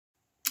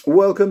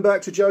Welcome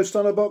back to Joe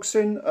Stunner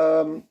Boxing.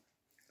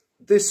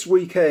 This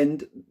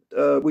weekend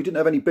we didn't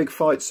have any big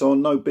fights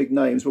on, no big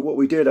names, but what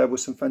we did have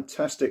was some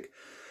fantastic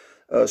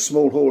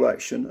small hall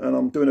action, and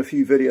I'm doing a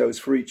few videos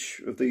for each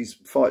of these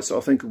fights that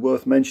I think are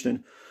worth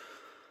mentioning.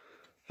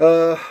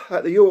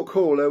 At the York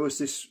Hall there was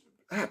this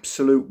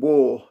absolute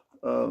war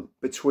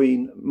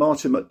between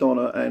Martin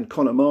McDonagh and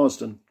CONNOR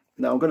MARSDEN.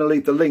 Now I'm going to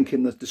leave the link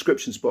in the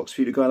descriptions box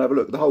for you to go and have a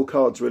look. The whole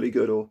card's really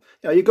good. Or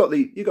you got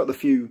a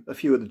few of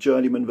the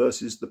journeymen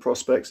versus the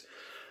prospects,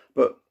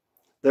 but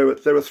there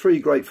are three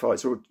great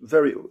fights, or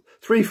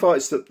three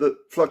fights that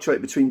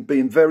fluctuate between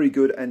being very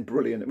good and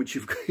brilliant, which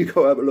you've got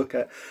to have a look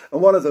at.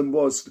 And one of them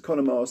was the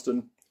CONNOR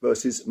MARSDEN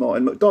versus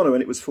Martin McDonagh,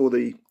 and it was for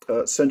the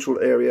central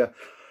area.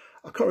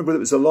 I can't remember whether it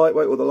was the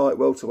lightweight or the light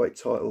welterweight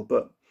title,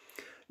 but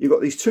you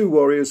got these two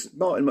warriors.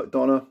 Martin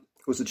McDonagh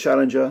was the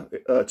challenger,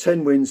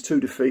 10 wins, 2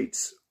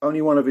 defeats.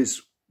 Only one of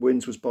his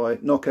wins was by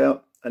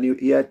knockout, and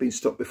he had been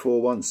stopped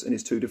before once in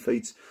his 2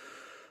 defeats.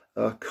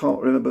 Can't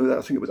remember that.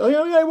 I think it was. Oh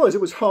yeah, it was. It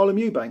was Harlem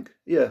Eubank.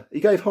 Yeah, he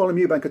gave Harlem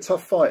Eubank a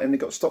tough fight, and he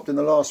got stopped in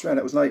the last round.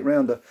 It was an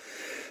 8-rounder,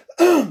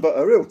 but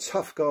a real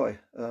tough guy.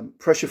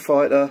 Pressure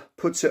fighter,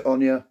 puts it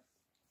on you,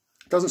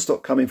 doesn't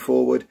stop coming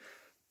forward.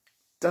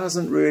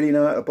 Doesn't really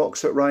know how to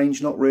box at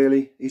range. Not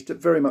really. He's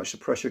very much the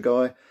pressure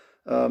guy.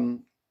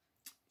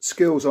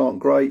 Skills aren't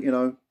great, you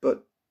know,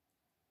 but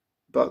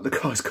the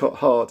guy's got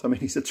heart. I mean,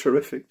 he's a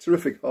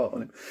terrific heart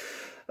on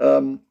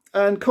him.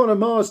 And CONNOR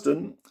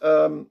MARSDEN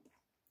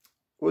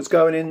was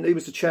going in. He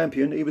was the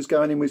champion. He was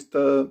going in with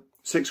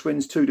 6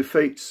 wins, 2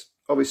 defeats.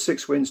 Of his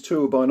 6 wins,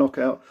 2 were by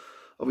knockout.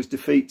 Of his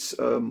defeats,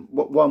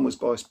 one was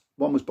by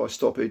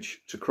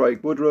stoppage to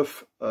Craig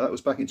Woodruff. That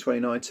was back in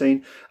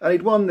 2019, and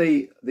he'd won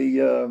the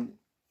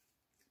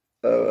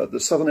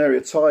Southern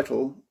Area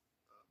title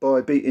by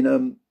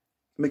beating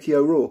Mickey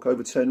O'Rourke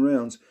over 10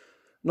 rounds.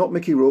 Not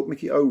Mickey Rourke,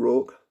 Mickey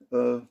O'Rourke,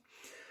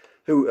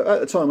 who at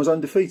the time was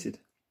undefeated.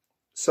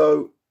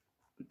 So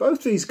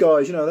both these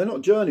guys, you know, they're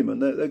not journeymen.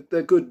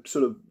 They're good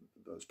sort of,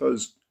 I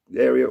suppose,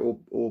 area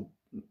or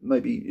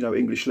maybe, you know,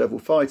 English level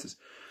fighters.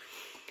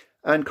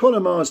 And CONNOR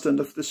MARSDEN,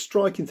 the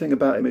striking thing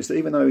about him is that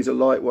even though he's a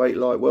lightweight,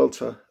 light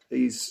welter,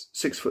 he's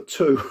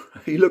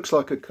 6'2". He looks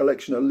like a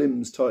collection of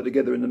limbs tied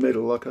together in the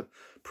middle, like a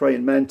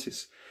praying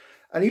mantis.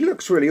 And he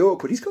looks really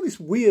awkward. He's got this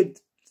weird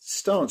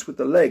stance with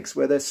the legs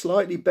where they're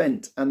slightly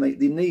bent, and the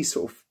knees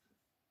sort of,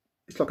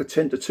 it's like a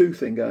 10-2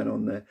 thing going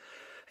on there.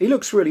 He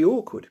looks really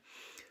awkward.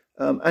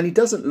 And he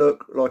doesn't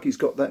look like he's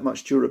got that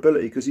much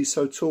durability because he's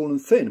so tall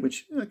and thin,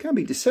 which, you know, can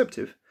be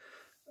deceptive.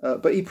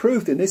 But he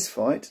proved in this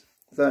fight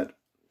that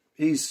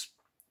he's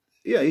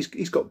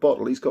got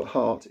bottle, he's got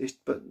heart,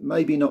 but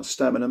maybe not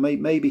stamina.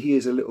 Maybe he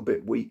is a little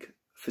bit weak,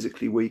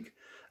 physically weak,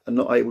 and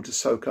not able to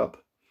soak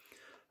up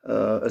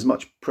as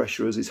much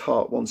pressure as his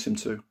heart wants him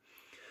to.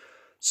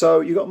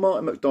 So you got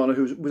Martin McDonagh,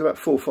 who was about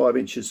 4 or 5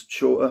 inches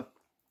shorter.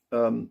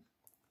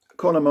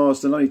 CONNOR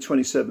MARSDEN, only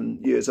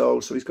 27 years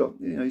old, so he's got,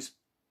 you know, he's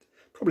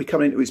probably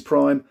coming into his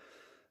prime,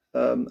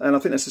 and I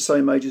think that's the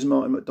same age as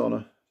Martin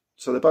McDonagh.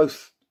 So they're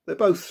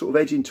both sort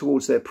of edging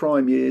towards their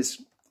prime years.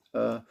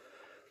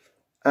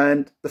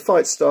 And the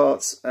fight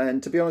starts,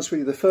 and to be honest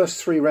with you, the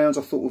first 3 rounds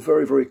I thought were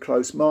very, very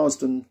close.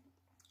 McDonagh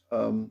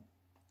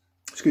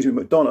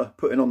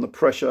putting on the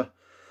pressure,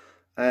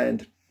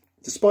 and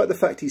despite the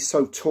fact he's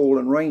so tall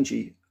and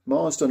rangy,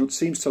 MARSDEN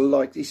seems to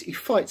like, he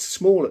fights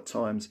small at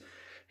times.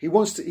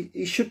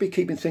 He should be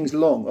keeping things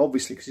long,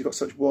 obviously, because he's got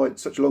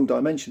such long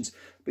dimensions.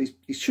 But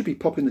he should be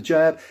popping the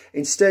jab.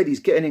 Instead,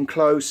 he's getting in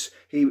close.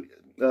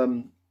 McDonagh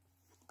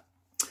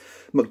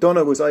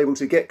was able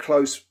to get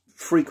close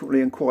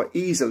frequently and quite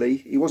easily.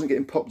 He wasn't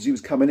getting popped as he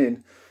was coming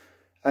in,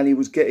 and he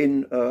was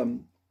getting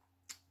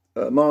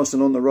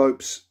MARSDEN on the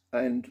ropes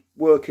and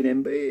working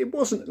him. But it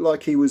wasn't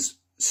like he was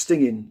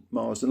stinging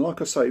MARSDEN. Like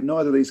I say,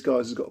 neither of these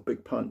guys has got a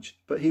big punch,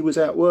 but he was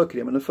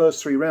outworking him. And the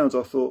first 3 rounds,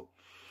 I thought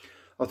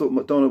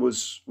McDonagh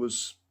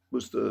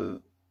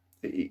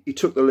he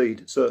took the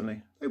lead,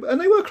 certainly,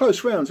 and they were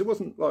close rounds. It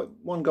wasn't like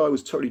one guy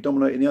was totally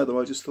dominating the other.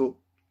 I just thought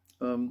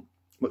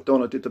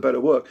McDonagh did the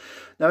better work.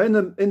 Now in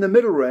the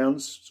middle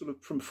rounds, sort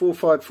of from 4,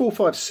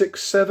 5,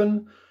 6,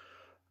 7,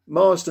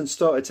 MARSDEN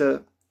started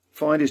to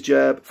find his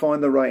jab,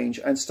 find the range,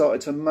 and started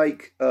to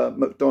make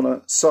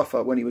McDonagh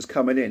suffer when he was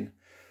coming in.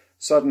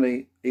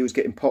 Suddenly he was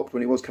getting popped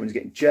when he was coming. He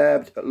was getting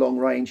jabbed at long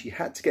range. He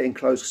had to get in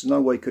close because no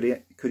way could he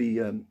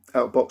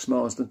outbox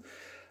MARSDEN.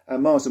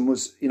 And MARSDEN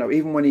was, you know,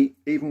 even when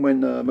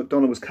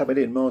McDonagh was coming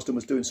in, MARSDEN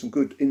was doing some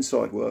good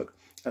inside work,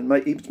 and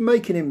he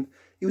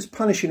was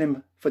punishing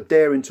him for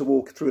daring to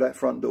walk through that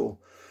front door.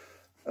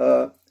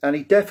 And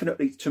he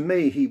definitely, to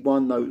me, he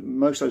won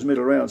most of those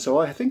middle rounds. So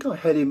I think I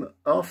had him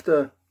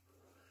after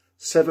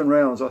 7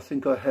 rounds. I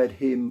think I had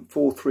him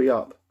 4-3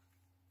 up.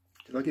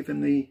 Did I give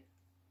him the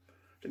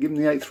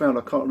 8th round?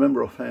 I can't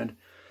remember offhand.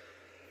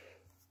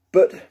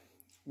 But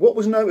what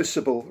was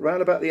noticeable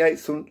around about the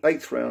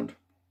 8th round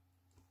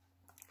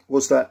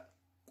was that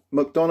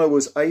McDonagh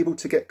was able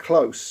to get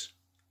close,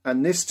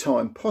 and this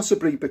time,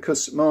 possibly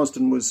because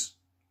MARSDEN was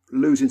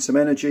losing some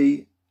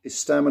energy, his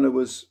stamina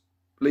was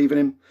leaving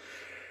him,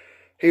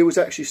 he was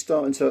actually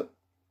starting to,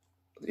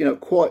 you know,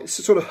 quite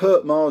sort of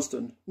hurt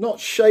Marsden. Not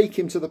shake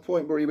him to the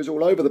point where he was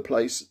all over the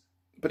place,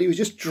 but he was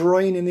just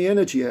draining the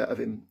energy out of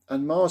him.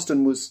 And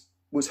Marsden was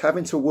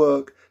having to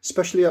work,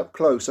 especially up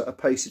close, at a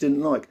pace he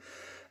didn't like.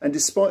 And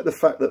despite the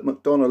fact that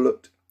McDonagh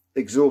looked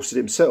exhausted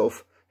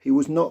himself, he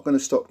was not going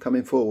to stop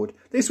coming forward.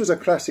 This was a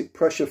classic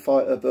pressure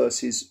fighter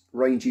versus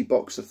rangy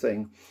boxer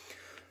thing.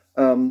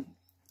 And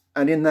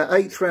in that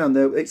 8th round,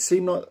 it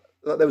seemed like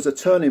there was a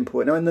turning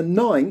point. Now, in the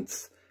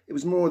 9th, it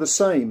was more of the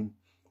same.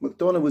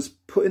 McDonagh was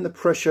putting the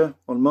pressure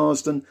on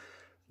Marsden,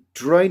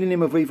 draining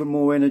him of even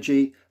more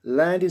energy,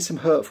 landing some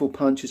hurtful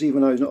punches,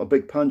 even though he's not a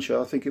big puncher.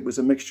 I think it was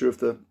a mixture of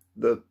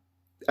the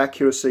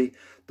accuracy,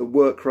 the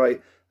work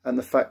rate, and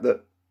the fact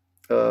that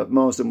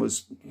Marsden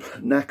was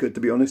knackered, to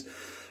be honest.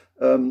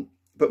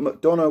 But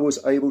McDonagh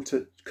was able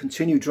to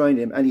continue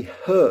draining him, and he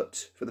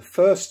hurt. For the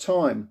first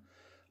time,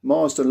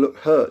 Marsden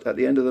looked hurt at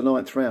the end of the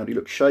 9th round. He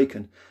looked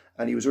shaken,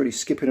 and he was really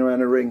skipping around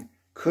the ring,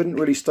 couldn't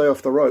really stay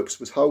off the ropes,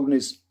 was holding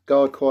his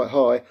guard quite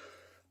high,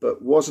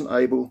 but wasn't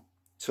able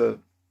to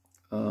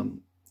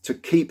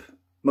keep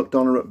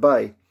McDonagh at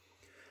bay.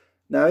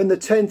 Now, in the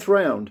 10th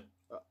round,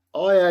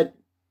 I had,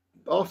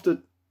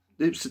 after,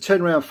 it was a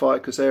 10-round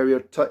fight, because area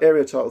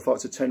title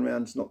fights are 10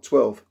 rounds, not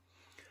 12.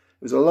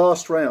 It was the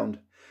last round.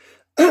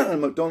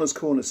 And McDonagh's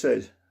corner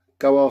said,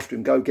 go after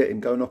him, go get him,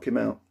 go knock him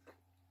out.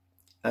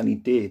 And he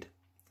did.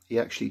 He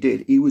actually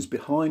did. He was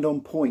behind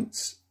on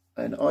points.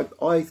 And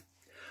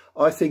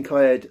I think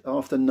I had,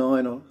 after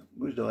 9, or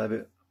where did I have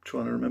it? I'm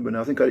trying to remember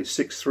now. I think I had it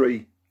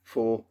 6-3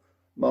 for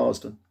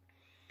Marsden.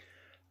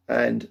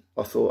 And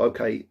I thought,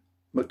 okay,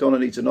 McDonagh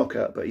needs a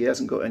knockout, but he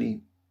hasn't got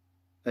any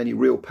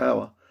real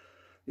power.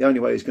 The only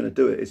way he's going to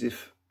do it is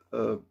if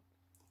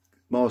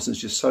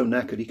Marsden's just so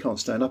knackered he can't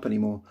stand up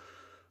anymore.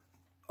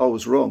 I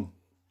was wrong,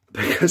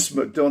 because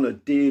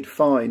McDonagh did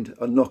find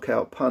a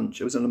knockout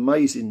punch. It was an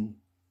amazing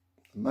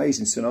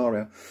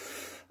scenario.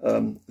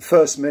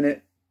 First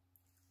minute,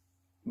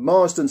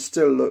 Marsden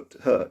still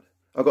looked hurt.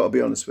 I've got to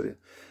be honest with you.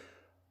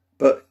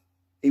 But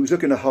he was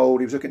looking to hold,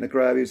 he was looking to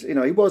grab, he was, you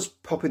know, he was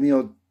popping the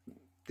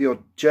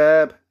odd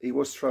jab, he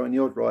was throwing the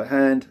odd right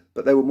hand,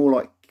 but they were more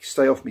like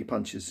stay off me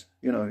punches.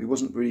 You know, he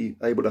wasn't really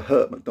able to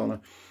hurt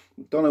McDonagh.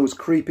 McDonagh was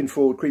creeping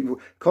forward,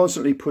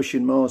 constantly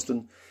pushing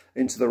Marsden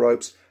into the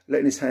ropes,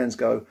 letting his hands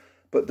go.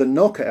 But the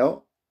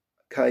knockout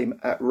came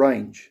at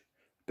range,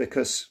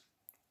 because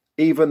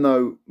even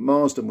though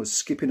Marsden was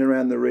skipping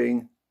around the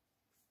ring,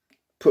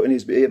 putting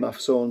his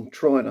earmuffs on,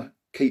 trying to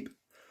keep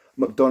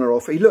McDonagh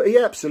off, he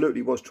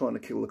absolutely was trying to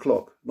kill the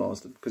clock,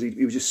 Marsden, because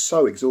he was just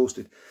so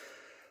exhausted.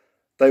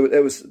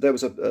 There was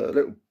a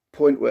little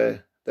point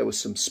where there was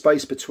some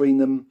space between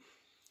them.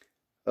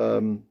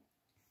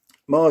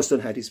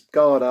 Marsden had his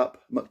guard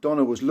up.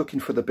 McDonagh was looking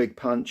for the big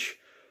punch.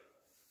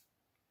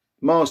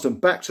 Marsden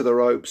back to the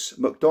ropes.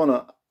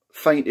 McDonagh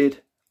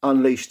feinted,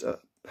 unleashed a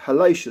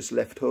hellacious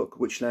left hook,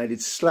 which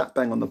landed slap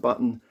bang on the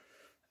button,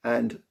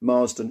 and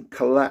Marsden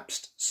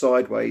collapsed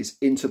sideways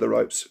into the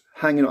ropes,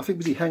 hanging. I think,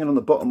 was he hanging on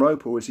the bottom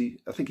rope, or was he?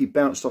 I think he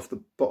bounced off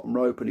the bottom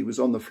rope and he was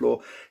on the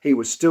floor. He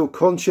was still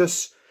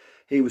conscious.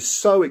 He was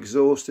so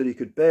exhausted he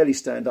could barely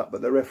stand up,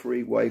 but the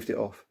referee waved it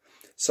off.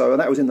 So, and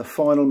that was in the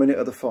final minute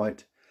of the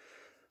fight.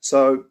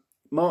 So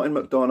Martin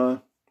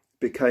McDonagh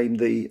became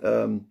the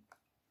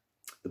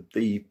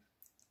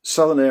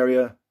Southern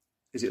Area,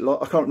 is it?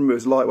 I can't remember if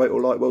it was lightweight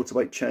or light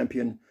welterweight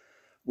champion,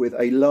 with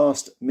a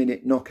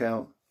last-minute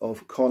knockout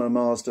of Connor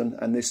Marsden,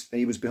 and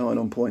he was behind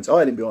on points. I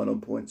had him behind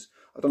on points.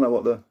 I don't know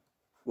what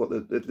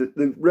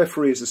the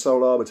referee is the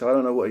sole arbiter. I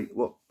don't know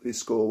what his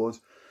score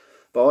was,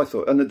 but I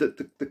thought, and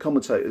the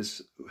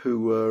commentators,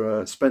 who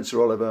were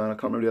Spencer Oliver, and I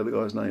can't remember the other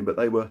guy's name, but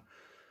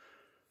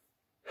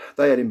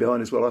they had him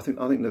behind as well. I think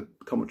the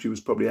commentary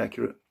was probably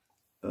accurate.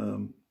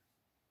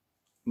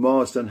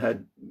 Marsden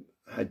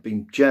had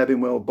been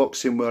jabbing well,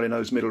 boxing well in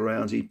those middle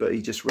rounds, but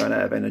he just ran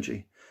out of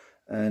energy.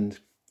 And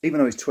even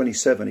though he's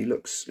 27, he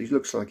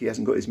looks like he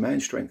hasn't got his man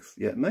strength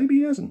yet. Maybe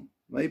he hasn't.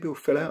 Maybe he'll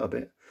fill out a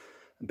bit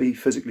and be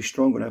physically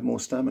stronger and have more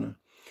stamina.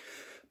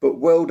 But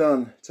well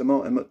done to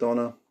Martin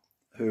McDonagh,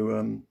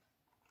 who,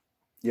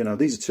 you know,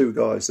 these are two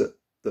guys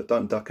that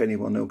don't duck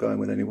anyone. They'll go in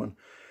with anyone.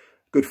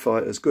 Good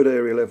fighters, good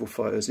area level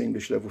fighters,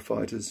 English level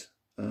fighters.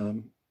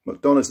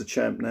 McDonagh's the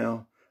champ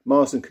now.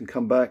 Marsden can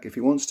come back if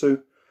he wants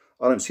to.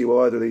 I don't see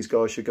why either of these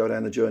guys should go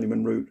down the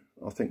journeyman route.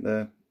 I think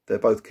they're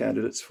both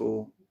candidates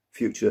for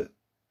future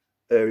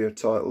area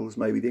titles,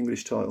 maybe the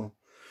English title.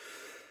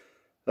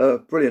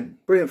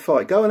 Brilliant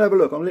fight. Go and have a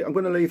look. I'm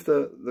going to leave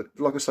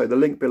like I say, the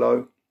link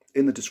below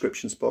in the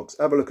descriptions box.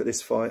 Have a look at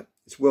this fight.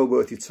 It's well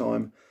worth your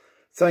time.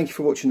 Thank you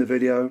for watching the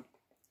video.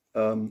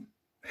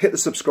 Hit the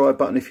subscribe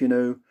button if you're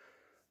new.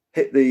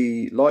 Hit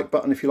the like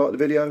button if you like the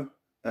video,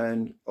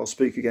 and I'll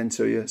speak again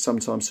to you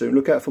sometime soon.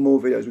 Look out for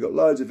more videos. We've got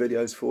loads of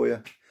videos for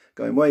you,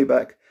 going way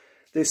back.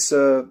 This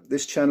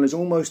channel is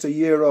almost a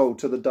year old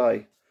to the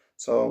day,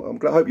 so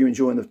I hope you're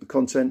enjoying the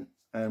content,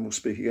 and we'll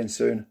speak again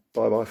soon.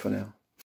 Bye bye for now.